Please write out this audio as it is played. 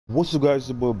What's up, guys?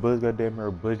 It's your boy BlessGoddamn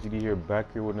here, BlessGD here,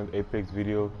 back here with another Apex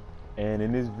video. And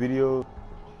in this video,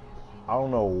 I don't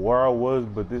know where I was,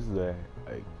 but this is a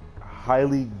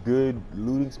highly good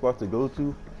looting spot to go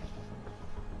to.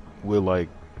 With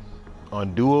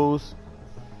on duos.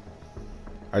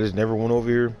 I just never went over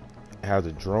here. It has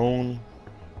a drone,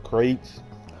 crates,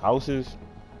 houses.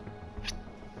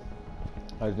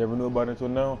 I just never knew about it until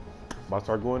now. About to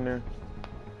start going there.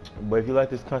 But if you like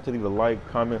this content, leave a like,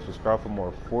 comment, subscribe for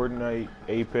more Fortnite,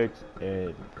 Apex,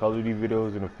 and Call of Duty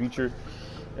videos in the future.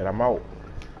 And I'm out.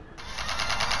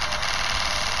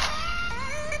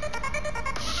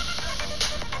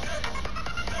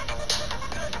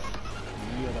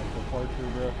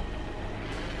 Bro.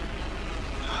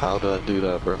 How do I do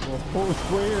that, bro? Oh,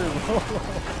 square,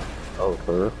 bro. Oh,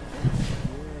 for real?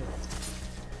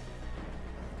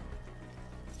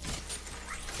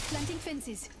 Planting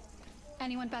fences.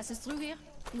 Anyone passes through here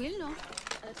will know.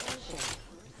 Attention.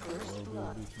 First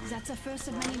blood. That's the first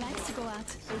of many lights to go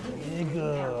out.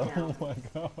 Nigga, oh my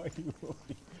god,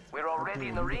 We're already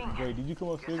in the ring. Wait, did you come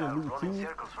upstairs and loot too?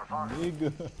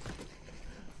 Nigga.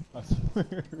 I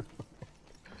swear, bro.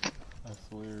 I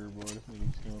swear, bro. This nigga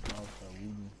just came up and I started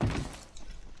looting.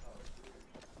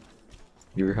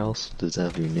 Your house? Does it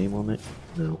have your name on it?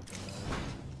 No.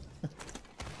 I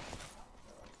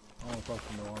don't talk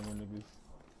to no armor niggas.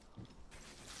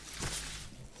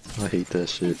 I hate that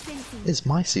shit. It's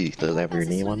my seat. Does it have your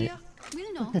name on it?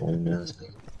 We'll know. Oh, nasty.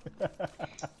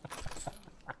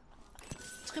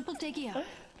 Triple take here.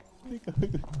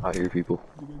 I hear people.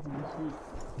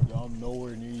 Y'all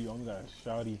nowhere near you. I'm got a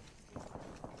shotty.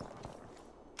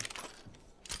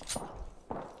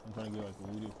 I'm trying to get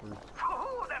looted first.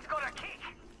 Ooh, that's got a kick.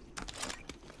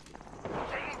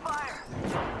 Taking fire.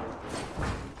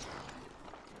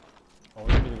 Oh,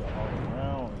 them niggas are all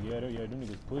around. Yeah, them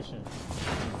niggas pushing.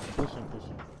 Pushing.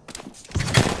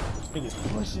 Niggas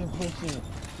pushing.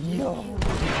 Yo. Oh,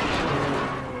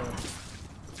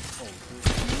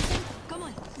 Come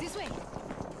on, this way.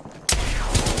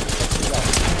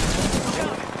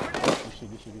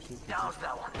 Good shit. Down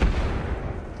that one.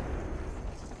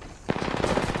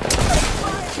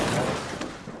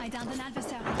 I downed an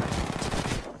adversary.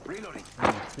 Reloading.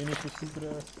 Finish your stupid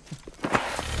ass.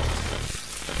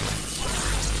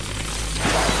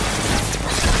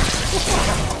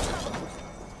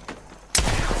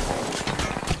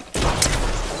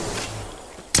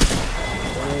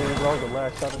 That was the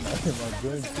last shot of my That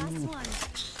gun was the last too. one.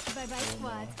 Bye-bye,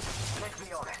 squad. Let's be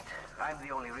honest. I'm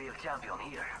the only real champion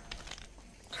here.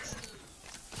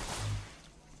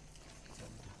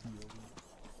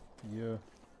 Yeah.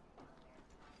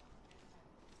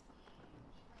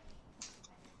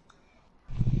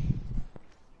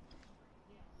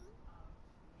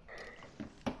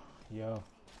 Yeah.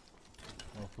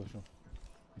 I'll push him.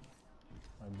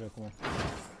 Alright, back one.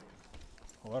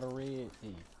 A lot of red.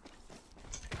 Hey.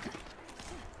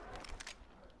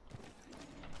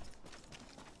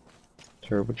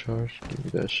 Turbocharge? Give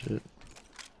me that shit.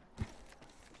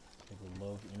 Take a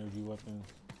love energy weapon.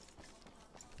 —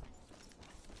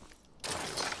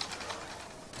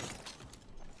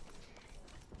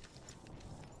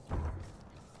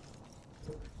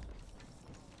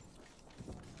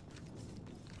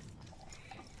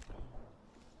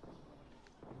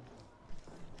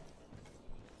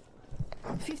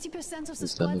 50% of the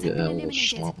This time squads to have get been a little eliminated.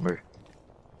 slumber.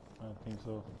 I don't think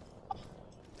so.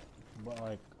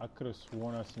 But I could have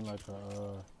sworn I seen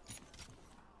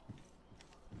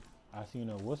I seen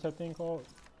a, what's that thing called?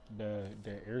 The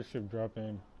airship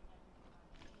dropping.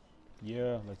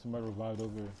 Yeah, like somebody revived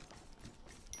over.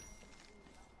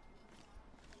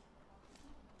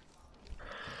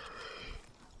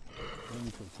 Let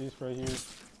me put this right here.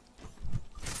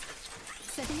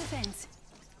 Setting a fence.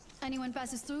 Anyone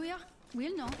passes through here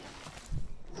will know.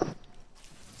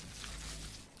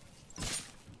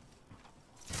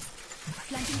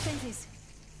 Planting fences.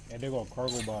 Yeah, they got a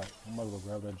cargo bot. I'm about to go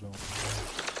grab that junk.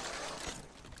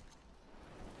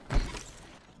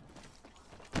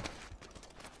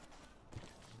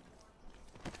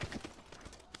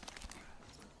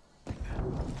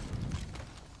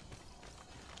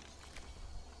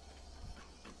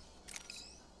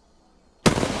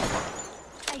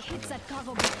 I hit that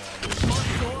cargo bot.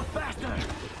 Go faster.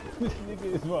 This nigga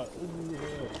is what?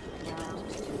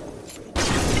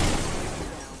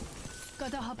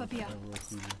 Gotta hop up here.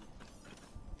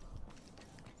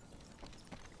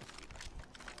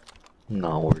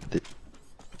 Not worth it.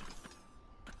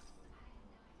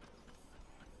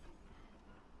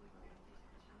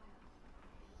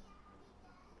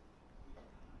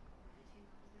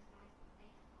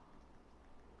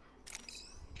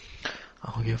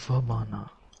 I don't give a fuck about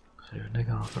now. Clear a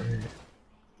nigga off already.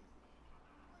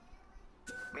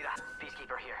 Mira,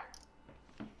 peacekeeper here.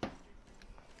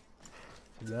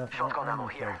 Yeah, Shotgun I'm ammo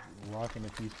like here. rocking the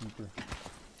peacekeeper.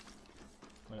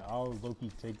 Like I'll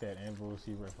low-key take that anvil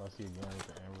receiver if I see a gun with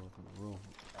the anvil for the real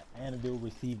anvil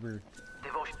receiver.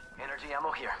 Devotion. Energy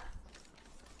ammo here.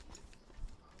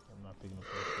 I'm not picking up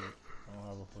that shit. I don't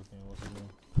have a fucking what's it name.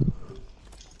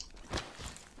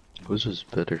 Which is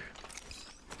better?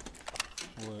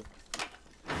 What?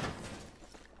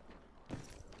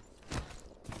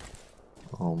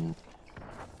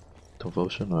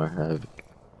 Devotion or Havoc?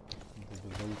 The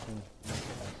devotion, that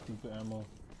stupid ammo.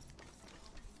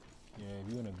 Yeah,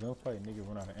 if you in a gunfight, nigga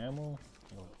run out of ammo,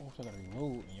 you know, oh, so I gotta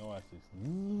reload, and your ass just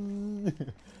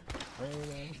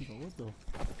you go, what the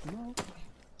fuck, no?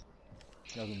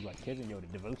 Y'all gonna be like, Kevin, yo, the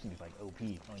devotion is like OP. I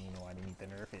don't even know why they need to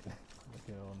nerf it. Like,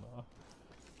 hell no.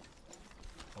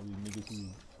 All these niggas who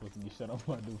supposed to get shut off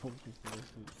by devotion for that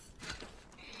shit.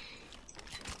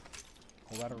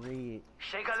 Whole lot of red.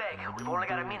 Shake a leg. We've only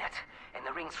got a minute, and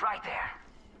the ring's right there.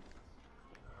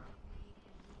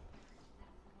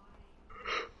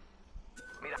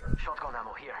 Mira, shotgun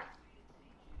ammo here.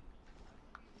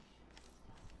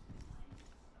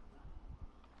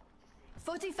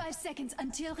 "45 seconds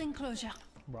until ring closure."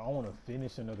 Bro, I wanna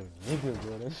finish another nigga,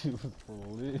 bro. That shit was for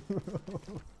lit,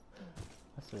 bro.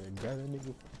 I said, grab that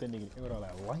nigga, put that nigga in with all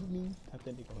that lightning, tap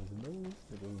that nigga on his nose,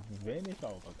 nigga vanished. I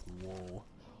was like, whoa.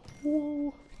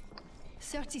 Whoa.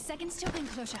 30 seconds till ring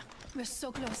closure. We're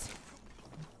so close.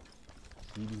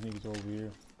 See these niggas over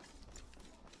here.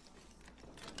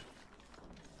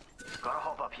 Gotta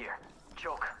hop up here.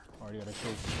 Choke. Already got a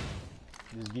choke.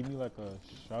 Just give me like a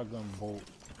shotgun bolt.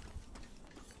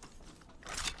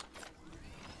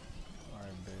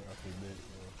 Alright, bet. Okay, bet.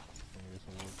 Maybe this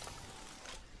will work.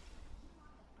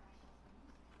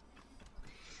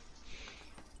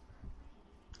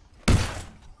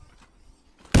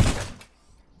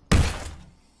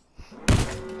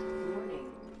 Warning.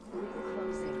 Ring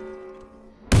closing.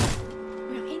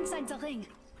 We're inside the ring.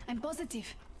 I'm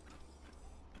positive.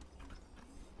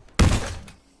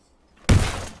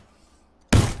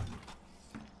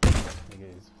 Nigga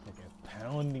is fucking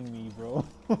pounding me, bro.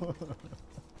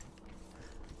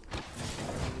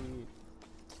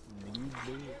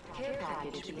 Care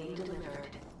package being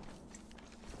delivered.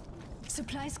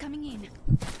 Supplies coming in.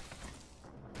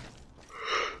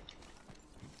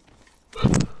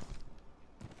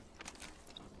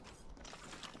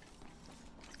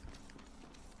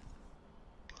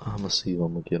 I'ma see if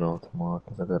I'm gonna get on tomorrow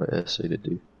because I got an essay to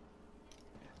do.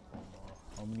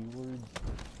 How many words?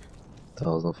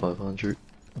 1,500.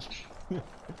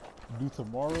 Do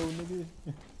tomorrow, nigga?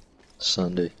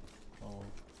 Sunday. Oh.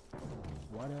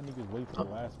 Why do niggas wait for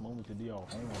the last moment to do all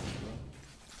homework, bro?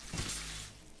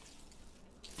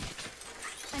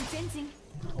 I'm fencing.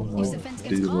 I'm If the gonna fence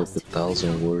gets do like crossed,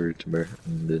 1,000 words, bro,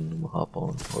 and then I'm gonna hop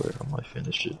on, or I might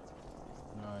finish it.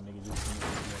 Nah, nigga, just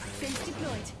finish it. fence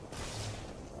deployed.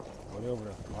 Whatever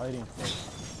they're fighting for.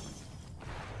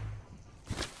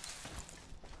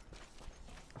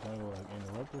 Trying to like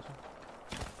interrupt or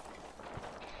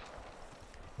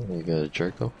something? You got a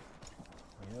Draco?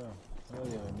 Yeah. Hell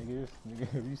yeah, nigga. Nigga,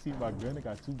 if you see my gun, it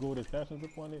got 2 gold attachments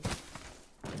up on it.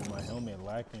 And my helmet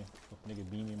lacking. If nigga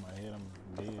beam me in my head, I'm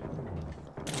dead.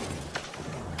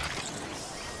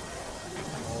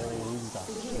 Oh, he got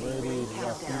shredded. You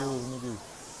got those niggas.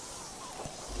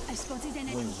 I spotted an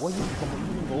Wait, enemy. what? You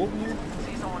can go over here?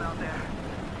 See someone out there?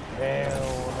 Hell,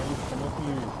 no, you come up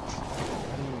here. I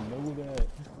didn't even know that.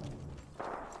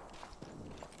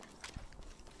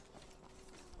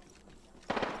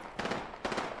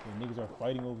 The niggas are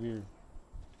fighting over here.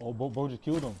 Oh, Bo just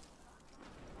killed him.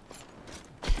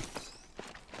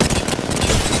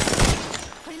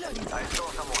 Reloading. I saw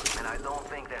someone, and I don't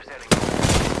think they're selling.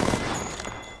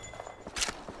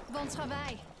 Bon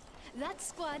travail. That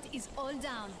squad is all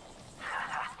down.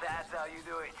 That's how you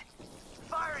do it.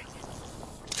 Firing!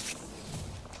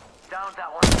 Down that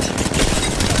one.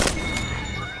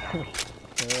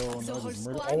 Hell The no, whole this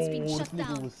murder. squad's Oh, been this shut nigga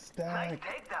down. was Nice stacked.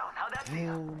 takedown. How'd that feel?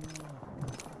 Hell no.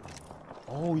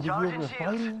 Oh, you Charging over there shield.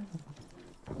 fighting?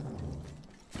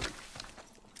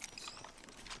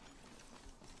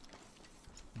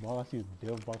 All I see is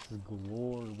dev boxes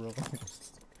galore, bro.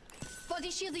 Body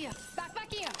shield here.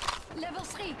 Backpack here. Level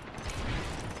 3.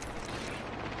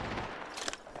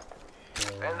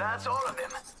 And that's all of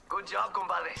them. Good job,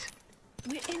 compadres.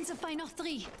 We're in the final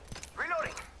 3.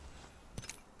 Reloading.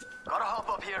 Gotta hop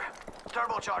up here.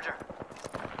 Turbocharger.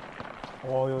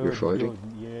 Oh, yo, You're fighting?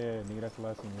 Yeah, nigga, that's the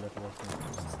last one. That's the last one.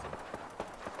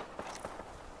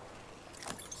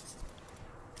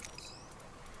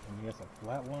 And he has a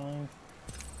flat line.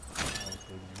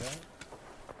 Exactly.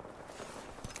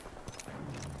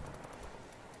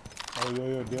 Oh,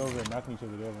 yo, they're over there knocking each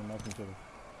other.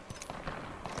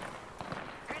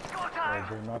 It's go Oh, time!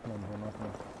 they're knocking them.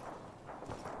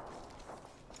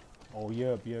 Oh,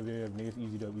 yep. Niggas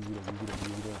easy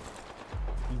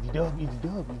up. Easy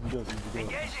dub.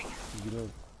 Engaging! Good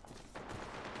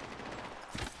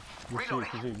Reloading.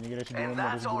 shit. Nigga, that should do And one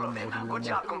more. that's all of them. Good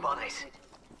job, compadres.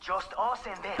 Just us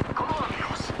and them. Come on,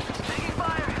 amigos. Taking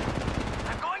fire.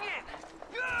 I'm going in.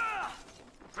 Yeah!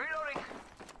 Reloading.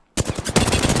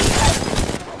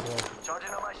 Charging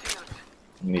on my shields.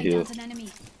 Me I heal. downed an enemy.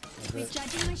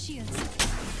 Recharging my shields.